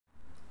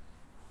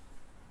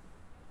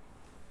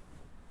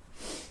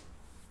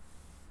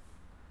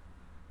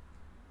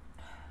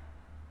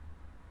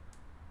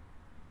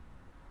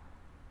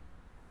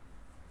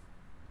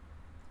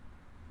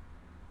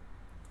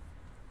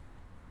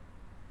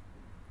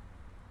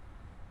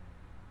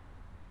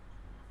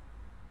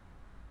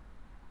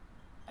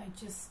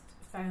just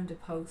found a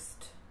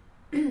post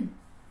on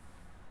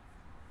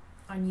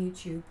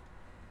YouTube,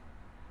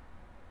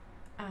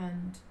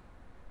 and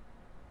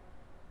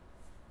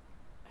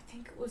I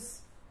think it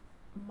was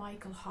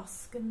Michael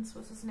Hoskins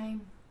was his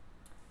name,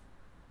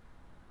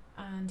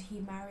 and he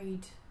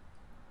married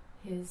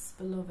his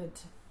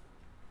beloved,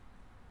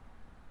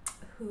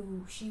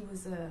 who she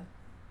was a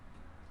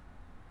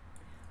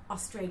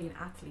Australian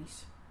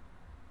athlete,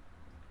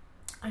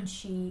 and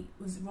she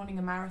was running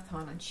a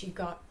marathon, and she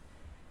got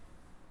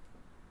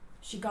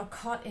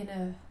caught in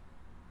a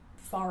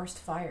forest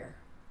fire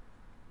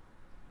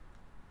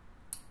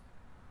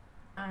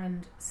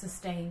and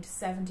sustained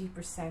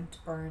 70%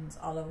 burns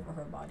all over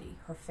her body,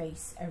 her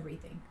face,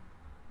 everything.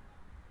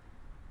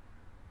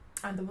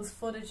 And there was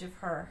footage of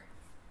her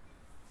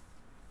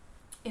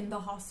in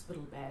the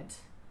hospital bed,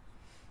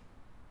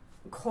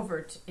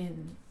 covered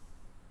in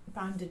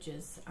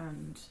bandages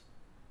and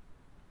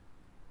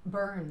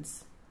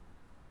burns,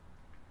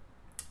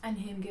 and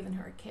him giving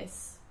her a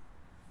kiss.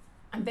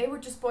 And they were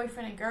just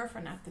boyfriend and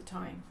girlfriend at the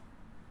time.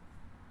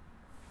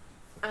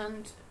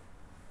 And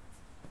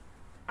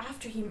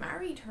after he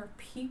married her,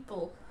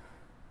 people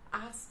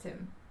asked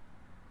him,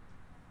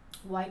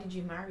 why did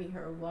you marry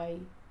her? Why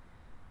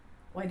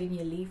didn't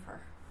you leave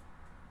her?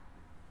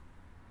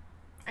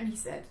 And he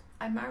said,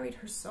 I married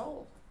her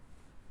soul.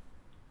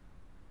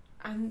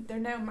 And they're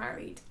now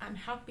married and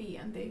happy,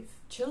 and they've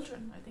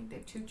children. I think they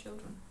have 2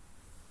 children.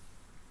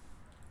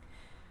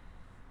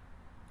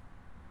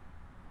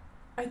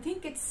 I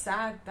think it's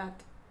sad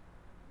that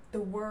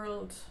the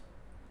world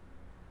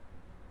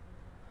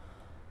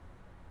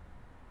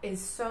is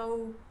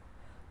so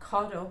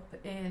caught up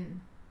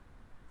in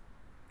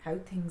how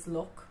things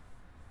look,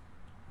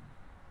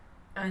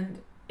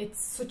 and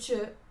it's such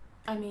a,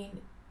 I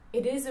mean,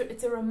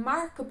 it's a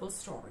remarkable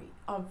story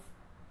of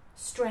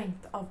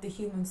strength of the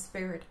human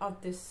spirit,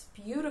 of this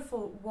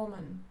beautiful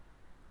woman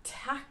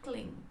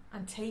tackling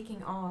and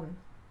taking on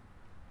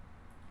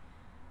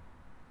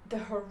the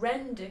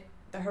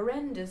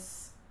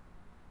horrendous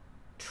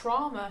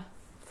trauma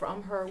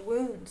from her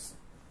wounds.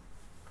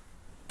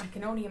 I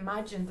can only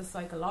imagine the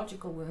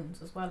psychological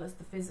wounds as well as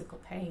the physical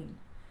pain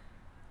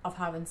of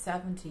having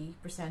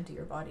 70% of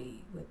your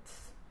body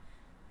with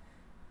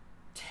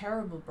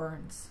terrible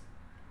burns.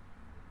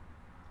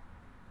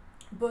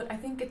 But I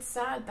think it's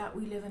sad that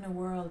we live in a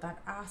world that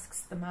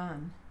asks the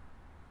man,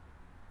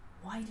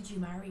 why did you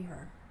marry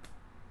her?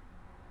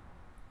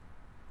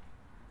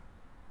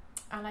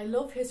 And I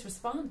love his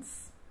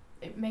response.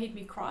 It made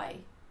me cry.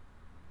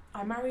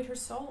 I married her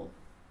soul.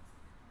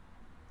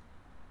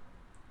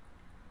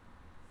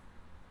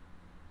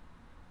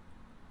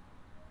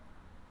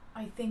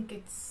 I think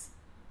it's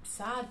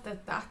sad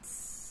that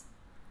that's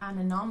an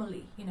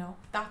anomaly, you know,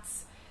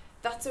 that's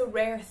a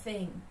rare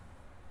thing.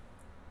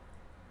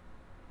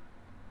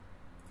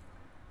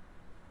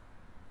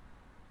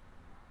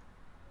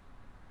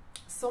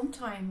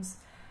 Sometimes,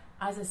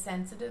 as a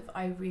sensitive,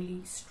 I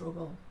really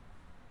struggle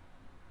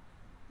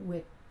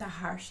with the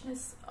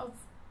harshness of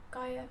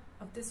Gaia,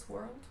 of this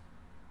world,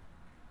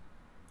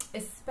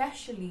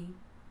 especially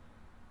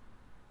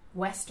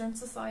Western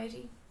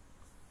society.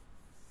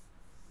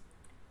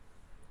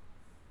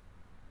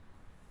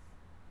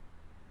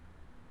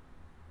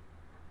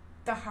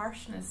 The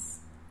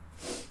harshness,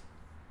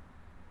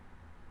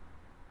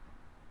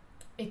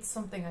 it's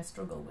something I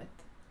struggle with.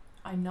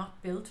 I'm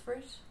not built for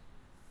it.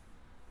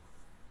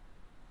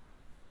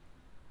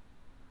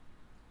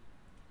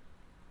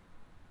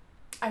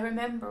 I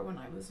remember when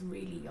I was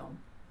really young,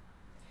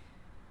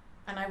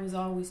 and I was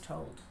always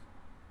told,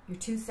 you're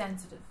too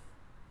sensitive,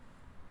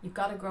 you've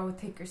got to grow a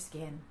thicker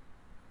skin,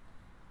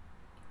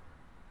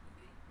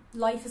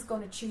 life is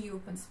going to chew you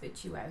up and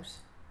spit you out.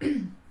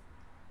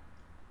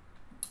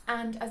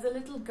 And as a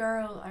little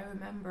girl, I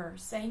remember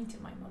saying to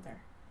my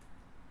mother,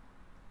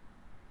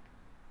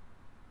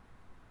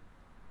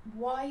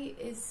 why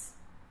is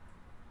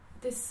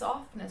this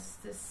softness,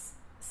 this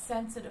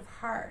sensitive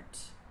heart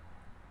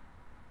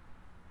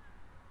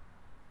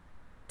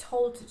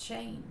told to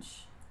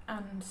change?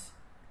 And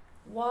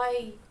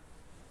why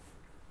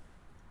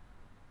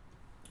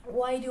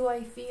do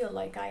I feel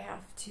like I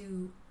have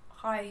to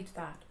hide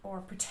that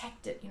or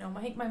protect it? You know,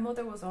 I think my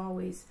mother and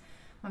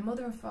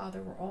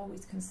father were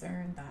always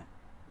concerned that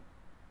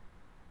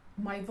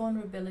my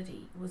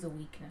vulnerability was a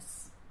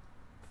weakness.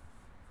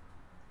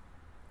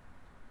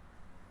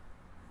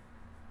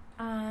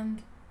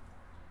 And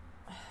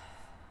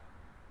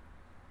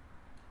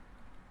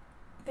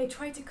they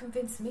tried to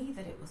convince me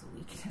that it was a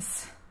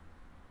weakness.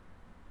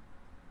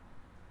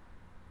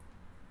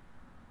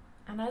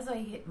 And as I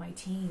hit my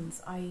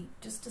teens, I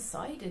just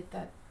decided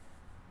that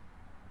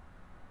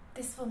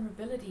this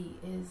vulnerability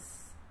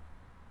is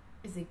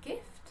a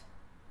gift.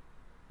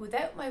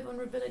 Without my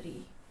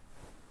vulnerability,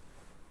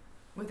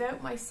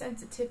 without my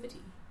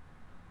sensitivity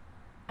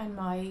and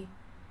my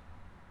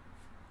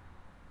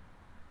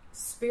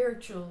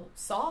spiritual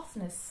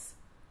softness,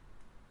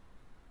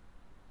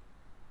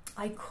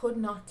 I could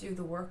not do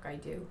the work I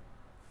do.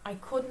 I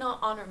could not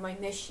honor my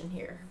mission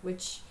here,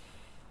 which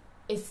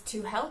is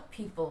to help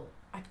people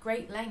at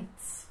great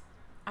lengths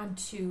and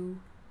to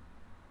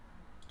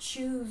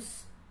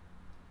choose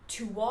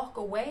to walk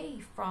away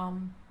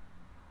from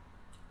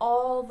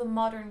all the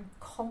modern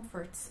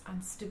comforts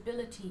and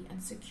stability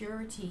and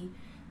security,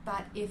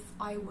 that if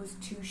I was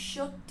to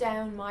shut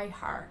down my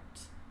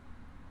heart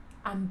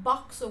and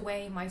box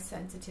away my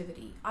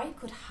sensitivity, I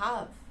could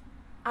have,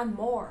 and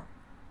more.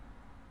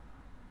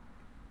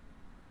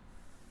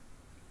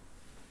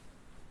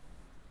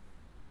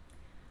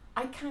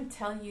 I can't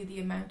tell you the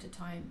amount of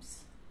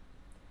times,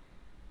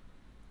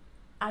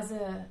 as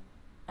a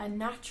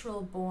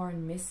natural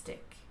born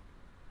mystic,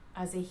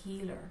 as a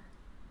healer,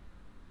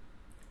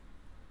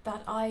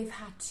 that I've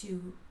had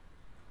to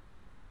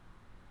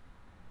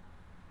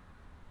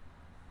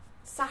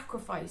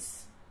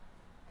sacrifice,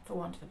 for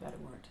want of a better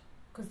word,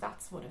 because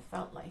that's what it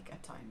felt like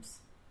at times.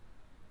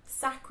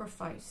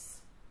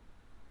 Sacrifice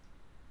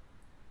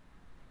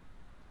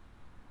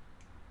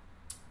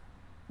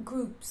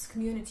groups,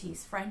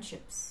 communities,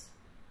 friendships,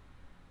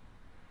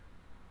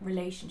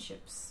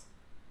 relationships,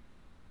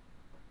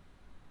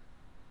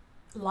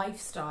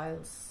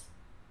 lifestyles,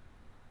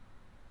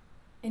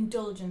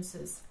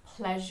 indulgences,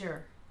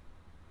 pleasure,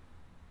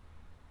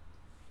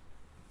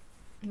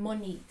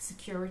 money,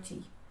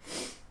 security,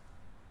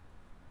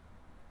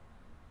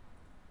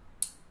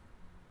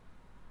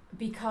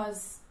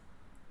 because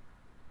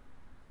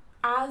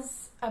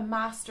as a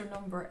master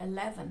number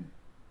 11,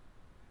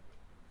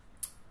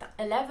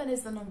 11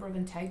 is the number of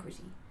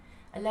integrity.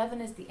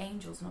 11 is the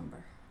angel's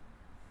number.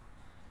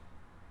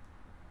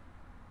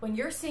 When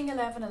you're seeing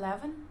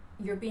 1111,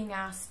 you're being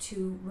asked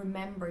to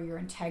remember your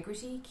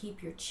integrity,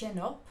 keep your chin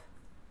up,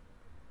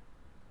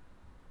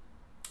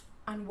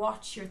 and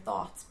watch your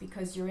thoughts,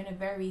 because you're in a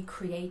very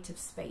creative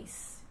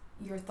space.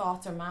 Your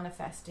thoughts are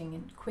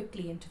manifesting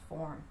quickly into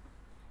form.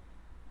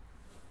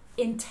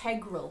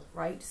 Integral,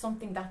 right?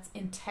 Something that's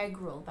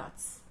integral,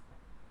 that's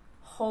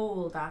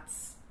whole,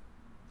 that's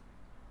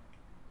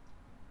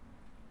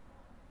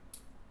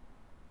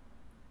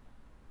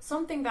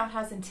something that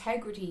has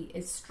integrity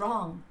is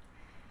strong.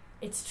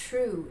 It's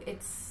true.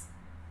 It's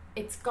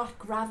got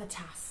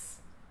gravitas.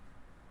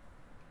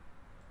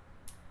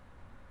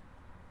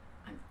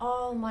 And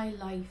all my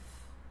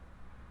life,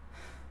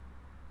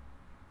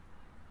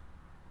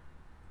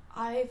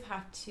 I've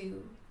had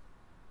to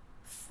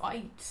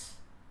fight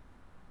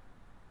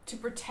to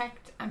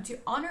protect and to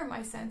honor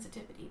my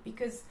sensitivity,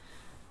 because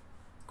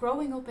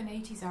growing up in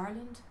 80s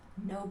Ireland,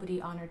 nobody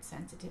honored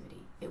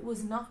sensitivity. It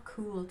was not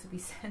cool to be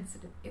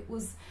sensitive. It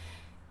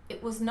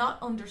was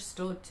not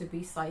understood to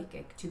be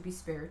psychic, to be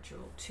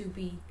spiritual, to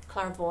be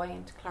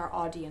clairvoyant,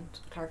 clairaudient,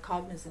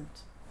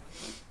 claircognizant,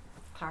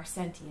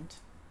 clairsentient.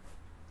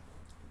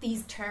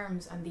 These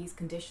terms and these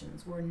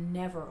conditions were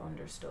never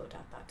understood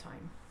at that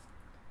time.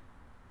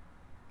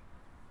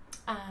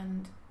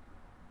 And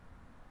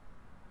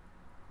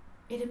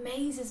it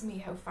amazes me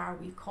how far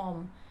we've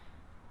come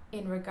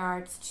in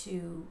regards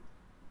to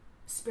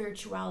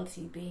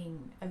spirituality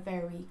being a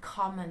very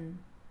common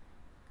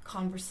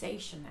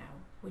conversation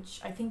now, which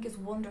I think is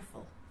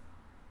wonderful.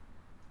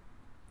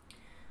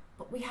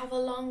 But we have a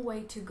long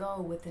way to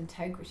go with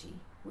integrity.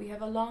 We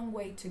have a long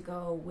way to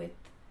go with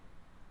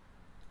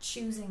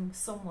choosing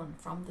someone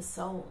from the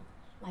soul,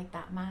 like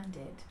that man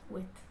did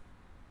with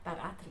that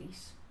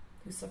athlete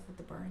who suffered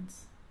the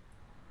burns.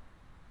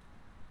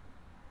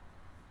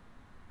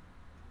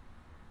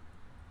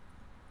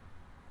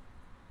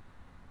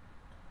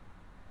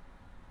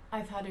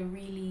 I've had a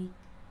really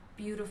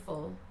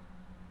beautiful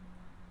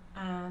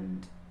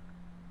and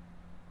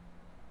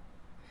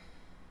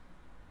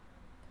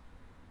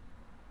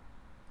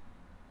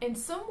in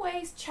some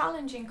ways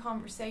challenging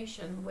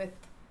conversation with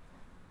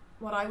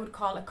what I would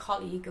call a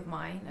colleague of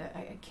mine,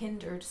 a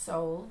kindred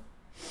soul.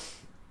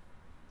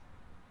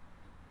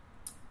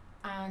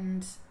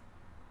 And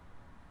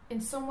in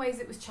some ways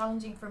it was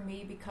challenging for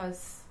me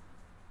because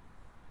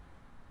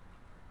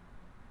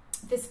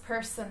this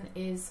person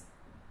is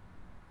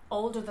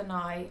older than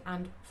I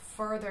and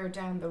further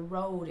down the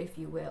road, if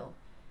you will,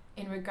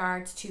 in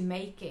regards to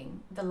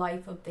making the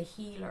life of the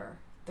healer,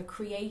 the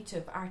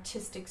creative,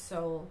 artistic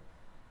soul,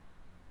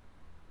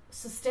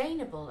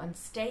 sustainable and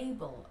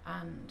stable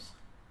and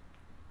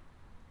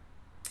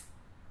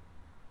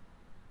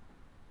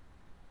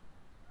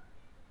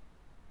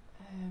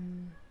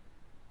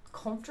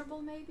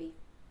comfortable, maybe,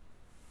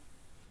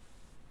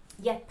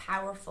 yet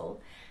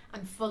powerful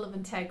and full of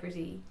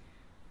integrity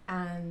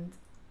and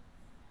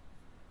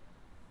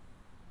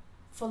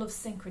full of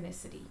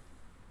synchronicity.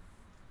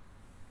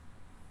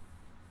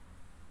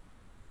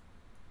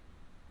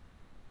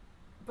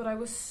 But I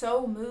was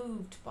so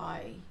moved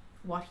by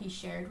what he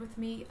shared with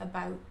me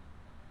about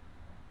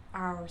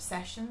our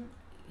session.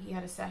 He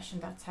had a session,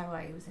 that's how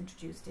I was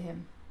introduced to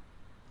him.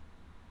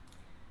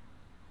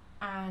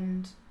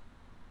 And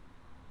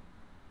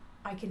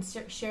I can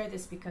share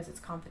this because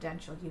it's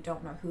confidential. You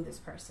don't know who this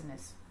person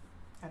is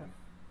out of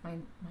my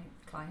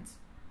clients.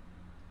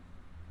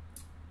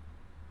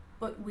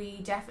 But we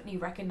definitely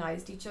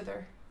recognized each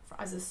other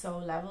as a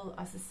soul level,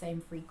 as the same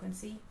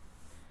frequency,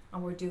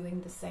 and we're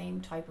doing the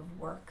same type of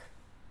work.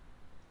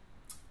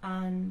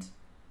 And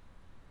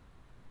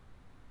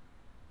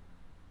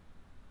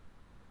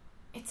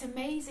it's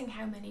amazing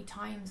how many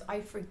times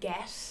I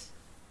forget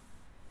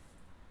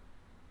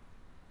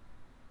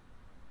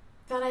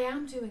that I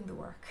am doing the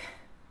work.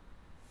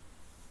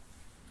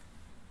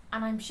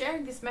 And I'm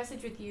sharing this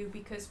message with you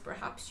because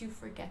perhaps you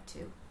forget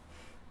to.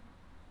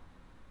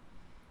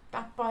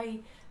 That by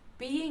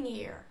being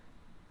here,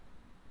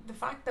 the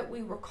fact that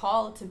we were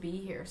called to be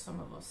here, some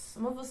of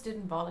us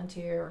didn't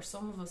volunteer, or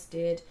some of us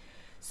did.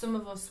 Some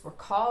of us were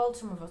called,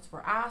 some of us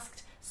were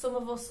asked, some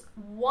of us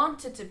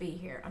wanted to be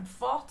here and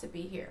fought to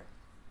be here.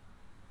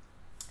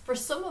 For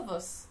some of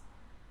us,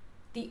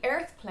 the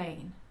earth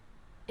plane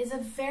is a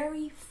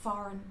very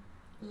foreign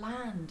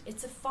land.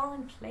 It's a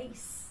foreign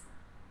place.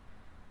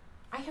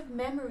 I have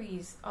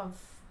memories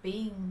of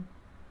being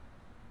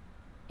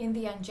in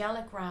the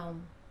angelic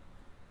realm,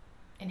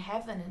 in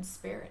heaven, in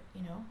spirit,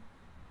 you know.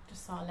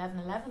 Just saw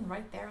 11:11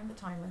 right there on the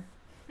timer.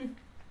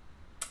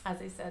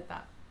 As I said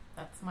that.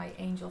 That's my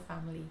angel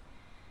family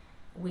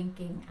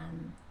winking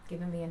and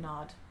giving me a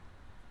nod.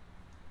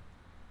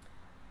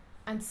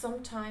 And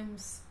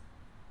sometimes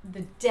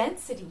the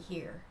density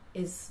here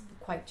is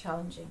quite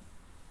challenging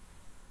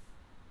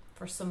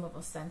for some of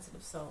us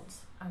sensitive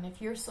souls. And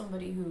if you're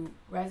somebody who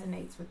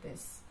resonates with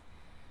this,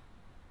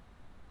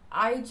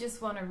 I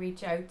just want to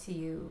reach out to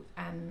you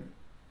and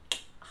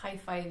high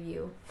five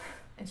you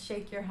and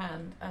shake your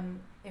hand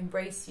and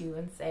embrace you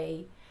and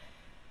say,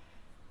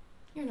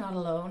 you're not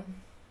alone.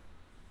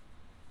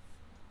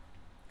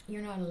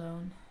 You're not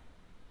alone.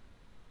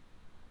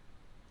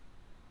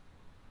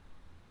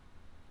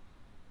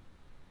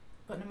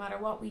 But no matter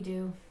what we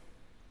do,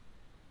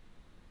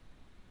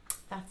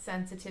 that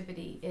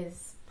sensitivity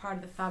is part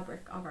of the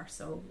fabric of our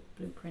soul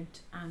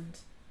blueprint, and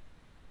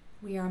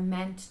we are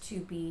meant to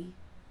be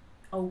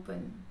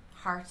open,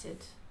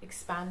 hearted,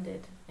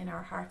 expanded in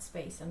our heart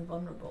space and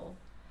vulnerable.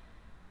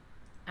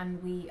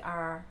 And we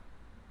are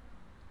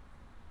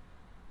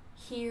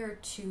here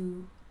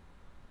to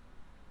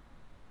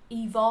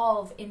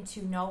evolve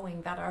into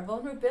knowing that our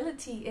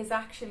vulnerability is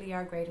actually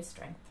our greatest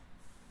strength.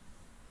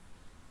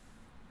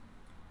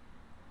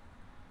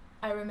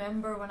 I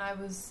remember when I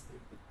was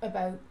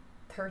about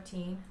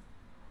 13,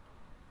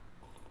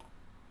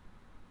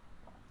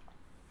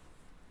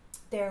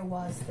 there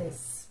was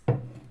this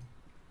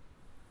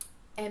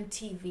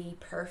MTV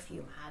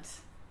perfume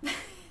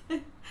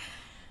ad.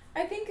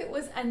 I think it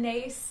was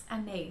Anais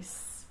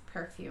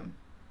perfume.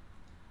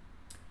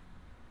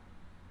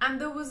 And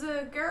there was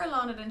a girl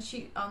on it, and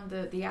she on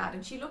the ad,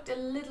 and she looked a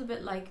little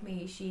bit like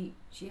me. She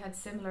had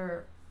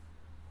similar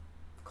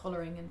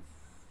colouring and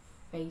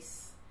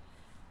face.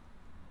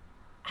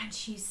 And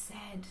she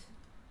said,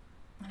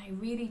 and I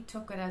really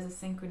took it as a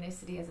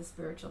synchronicity, as a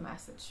spiritual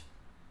message.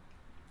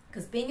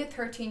 Because being a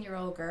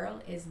 13-year-old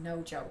girl is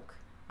no joke.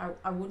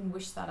 I wouldn't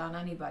wish that on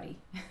anybody.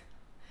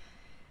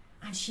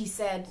 And she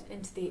said,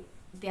 into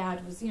the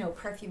ad was, you know,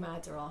 perfume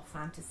ads are all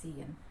fantasy,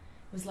 and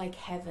it was like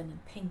heaven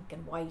and pink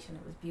and white, and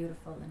it was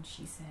beautiful. And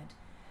she said,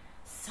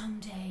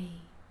 someday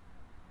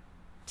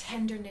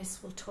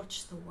tenderness will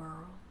touch the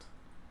world.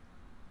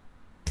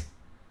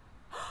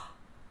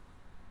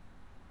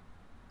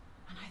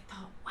 And I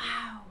thought,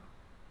 wow,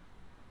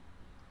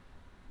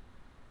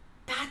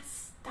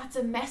 that's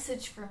a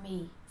message for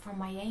me, for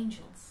my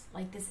angels,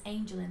 like this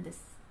angel in this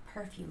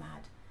perfume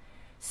ad.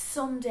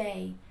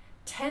 Someday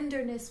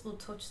tenderness will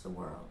touch the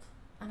world.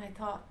 And I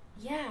thought,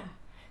 yeah,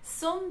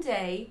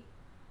 someday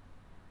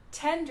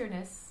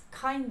tenderness,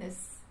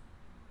 kindness,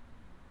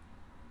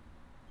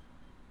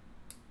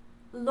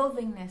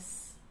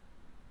 lovingness,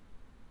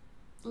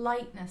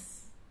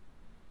 lightness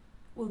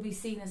will be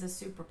seen as a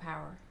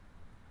superpower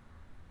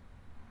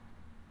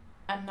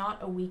and not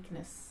a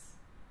weakness.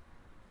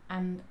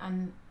 And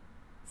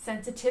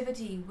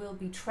sensitivity will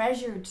be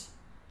treasured.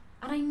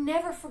 And I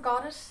never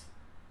forgot it.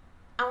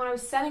 And when I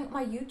was setting up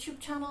my YouTube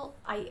channel,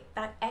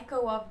 that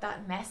echo of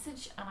that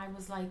message, and I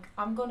was like,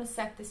 I'm going to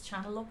set this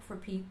channel up for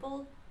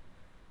people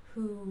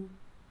who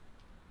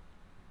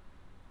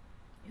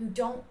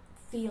don't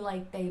feel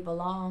like they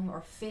belong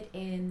or fit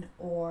in,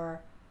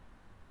 or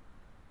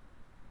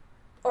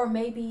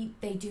maybe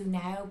they do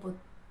now, but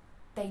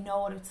they know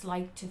what it's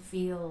like to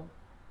feel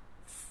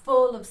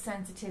full of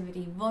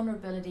sensitivity,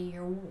 vulnerability,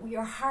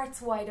 your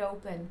heart's wide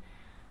open,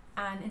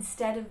 and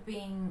instead of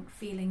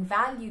feeling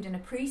valued and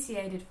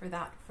appreciated for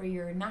that, for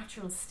your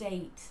natural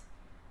state,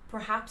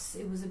 perhaps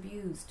it was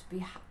abused,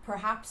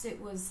 perhaps it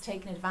was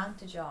taken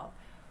advantage of,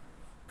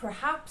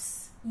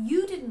 perhaps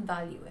you didn't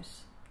value it,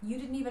 you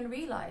didn't even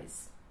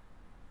realize.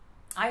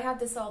 I have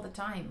this all the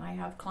time. I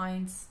have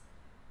clients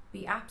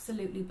be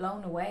absolutely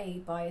blown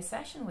away by a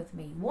session with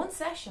me. One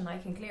session I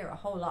can clear a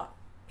whole lot.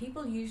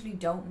 People usually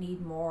don't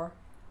need more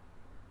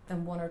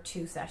than 1 or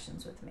 2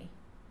 sessions with me.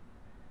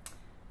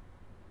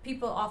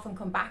 People often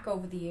come back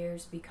over the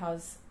years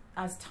because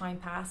as time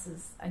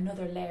passes,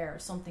 another layer,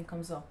 something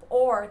comes up,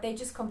 or they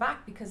just come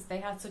back because they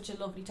had such a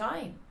lovely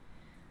time.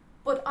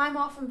 But I'm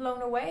often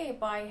blown away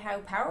by how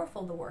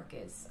powerful the work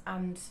is,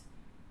 and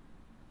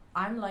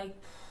I'm like,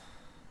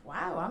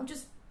 wow,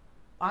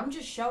 I'm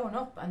just showing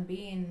up and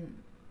being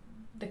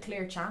the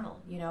clear channel,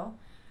 you know.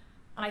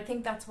 And I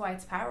think that's why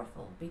it's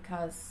powerful,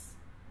 because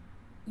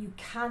you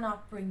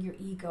cannot bring your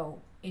ego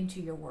into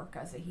your work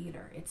as a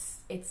healer.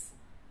 It's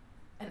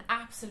an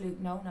absolute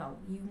no-no.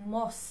 You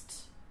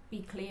must be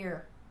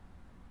clear.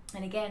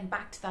 And again,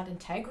 back to that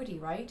integrity,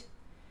 right?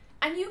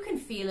 And you can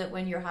feel it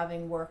when you're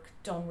having work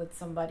done with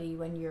somebody,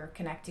 when you're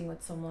connecting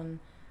with someone.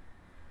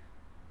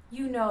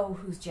 You know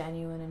who's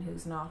genuine and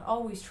who's not.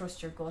 Always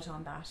trust your gut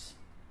on that.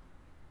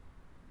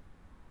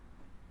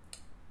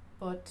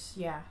 But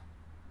yeah,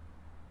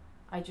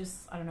 I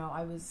don't know,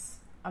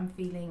 I'm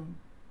feeling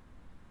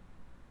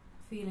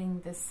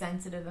the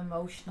sensitive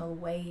emotional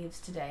waves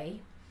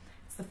today.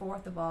 It's the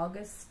 4th of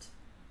August.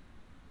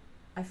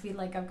 I feel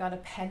like I've got a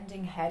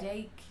pending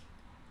headache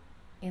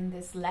in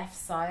this left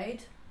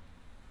side.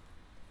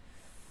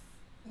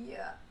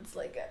 Yeah, it's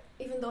like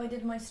even though I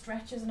did my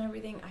stretches and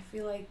everything, I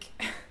feel like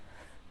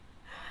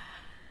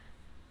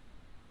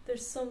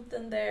there's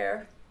something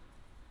there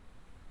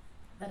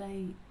that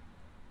I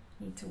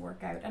need to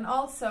work out. And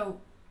also,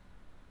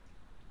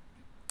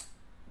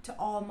 to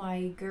all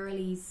my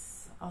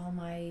girlies, all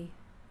my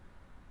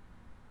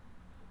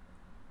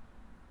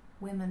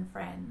women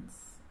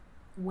friends,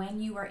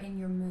 when you are in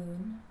your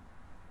moon,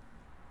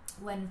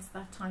 when it's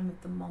that time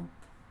of the month,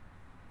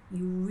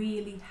 you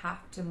really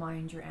have to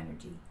mind your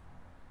energy.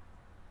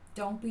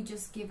 Don't be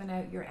just giving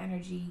out your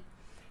energy.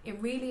 It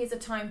really is a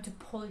time to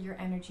pull your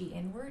energy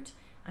inward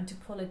and to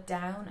pull it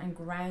down and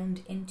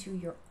ground into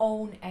your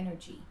own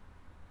energy.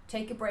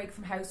 Take a break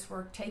from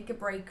housework, take a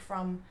break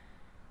from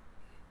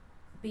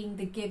being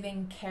the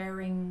giving,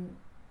 caring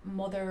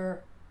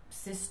mother,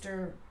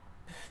 sister,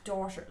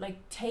 daughter.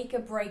 Like, take a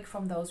break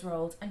from those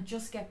roles and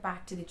just get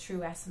back to the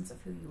true essence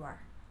of who you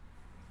are.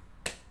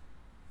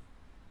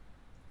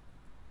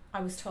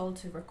 I was told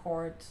to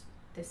record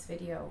this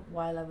video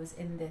while I was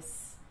in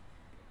this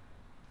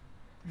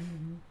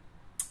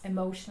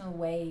emotional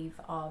wave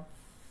of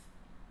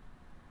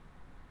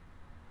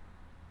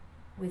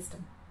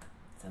wisdom.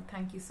 So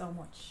thank you so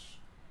much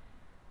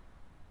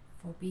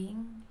for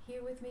being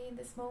here with me in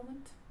this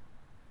moment.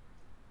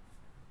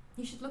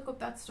 You should look up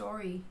that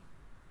story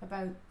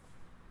about,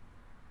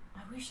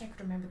 I wish I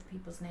could remember the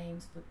people's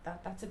names,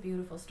 but that's a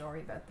beautiful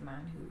story about the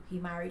man who he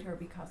married her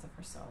because of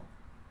her soul.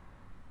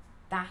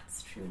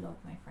 That's true love,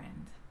 my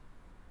friend.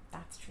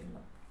 That's true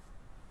love.